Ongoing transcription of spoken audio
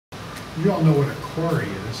You all know what a quarry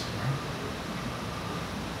is, right?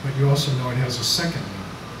 But you also know it has a second meaning.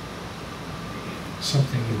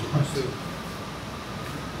 Something you hunt.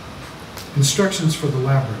 Instructions for the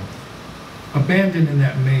labyrinth. Abandoned in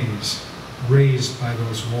that maze, raised by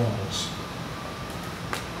those walls.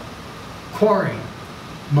 Quarry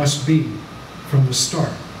must be, from the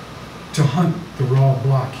start, to hunt the raw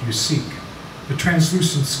block you seek, the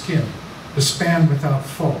translucent skin, the span without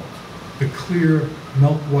fault, the clear,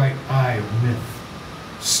 milk-white eye of myth,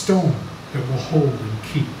 stone that will hold and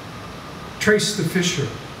keep. Trace the fissure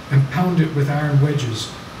and pound it with iron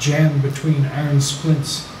wedges, jammed between iron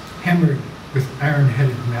splints, hammered with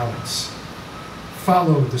iron-headed mallets.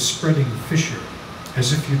 Follow the spreading fissure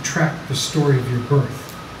as if you track the story of your birth.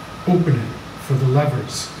 Open it for the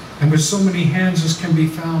levers, and with so many hands as can be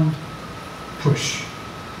found, push.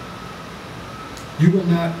 You will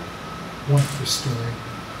not want the story.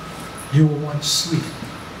 You will want sleep.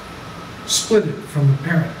 Split it from the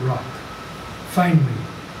parent rock. Finally,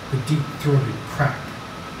 the deep-throated crack,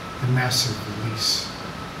 the massive release.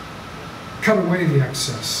 Cut away the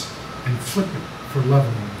excess and flip it for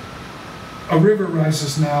leveling. A river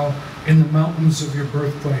rises now in the mountains of your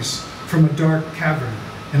birthplace from a dark cavern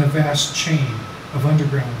in a vast chain of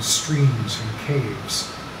underground streams and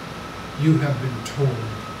caves. You have been told.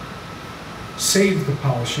 Save the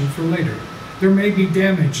polishing for later. There may be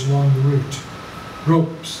damage along the route.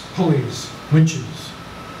 Ropes, pulleys, winches,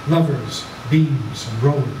 levers, beams, and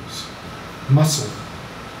rollers. Muscle.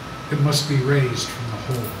 It must be raised from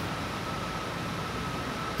the hole.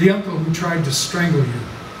 The uncle who tried to strangle you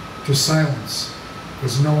to silence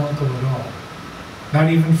was no uncle at all.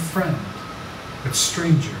 Not even friend, but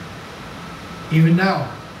stranger. Even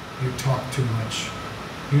now, you talk too much,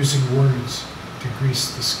 using words to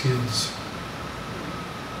grease the skids.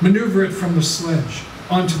 Maneuver it from the sledge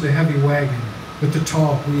onto the heavy wagon with the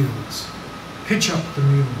tall wheels. Hitch up the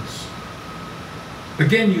mules.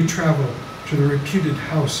 Again you travel to the reputed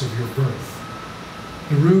house of your birth.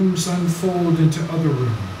 The rooms unfold into other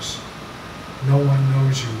rooms. No one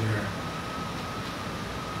knows you there.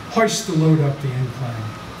 Hoist the load up the incline,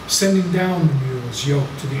 sending down the mules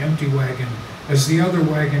yoked to the empty wagon as the other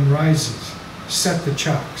wagon rises. Set the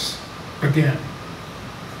chocks. Again.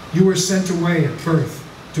 You were sent away at birth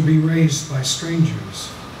to be raised by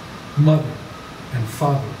strangers, mother and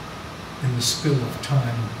father, in the spill of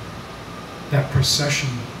time, that procession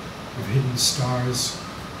of hidden stars.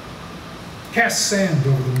 Cast sand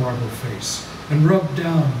over the marble face and rub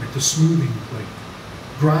down with the smoothing plate.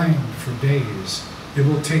 Grind for days. It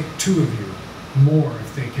will take two of you, more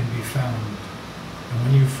if they can be found. And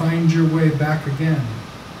when you find your way back again,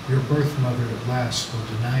 your birth mother at last will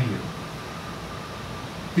deny you.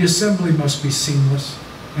 The assembly must be seamless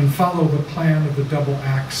and follow the plan of the double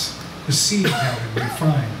axe, the seed pattern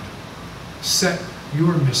refined. Set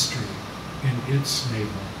your mystery in its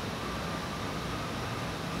navel.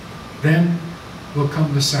 Then will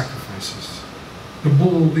come the sacrifices, the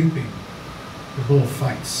bull leaping, the bull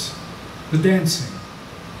fights, the dancing,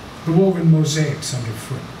 the woven mosaics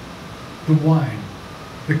underfoot, the wine,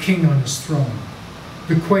 the king on his throne,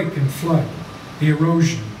 the quake and flood, the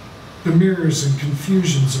erosion, the mirrors and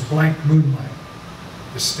confusions of blank moonlight,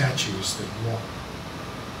 the statues that walk.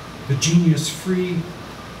 The genius free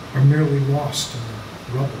or merely lost in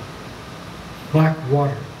the rubble. Black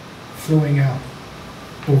water flowing out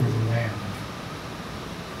over the land.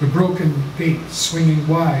 The broken gate swinging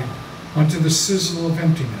wide onto the sizzle of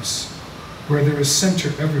emptiness, where there is center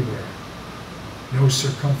everywhere, no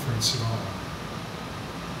circumference at all.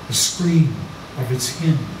 The scream of its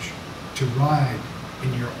hinge to ride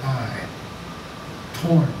in your eye,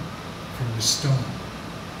 torn from the stone,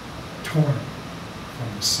 torn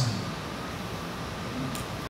from the sun.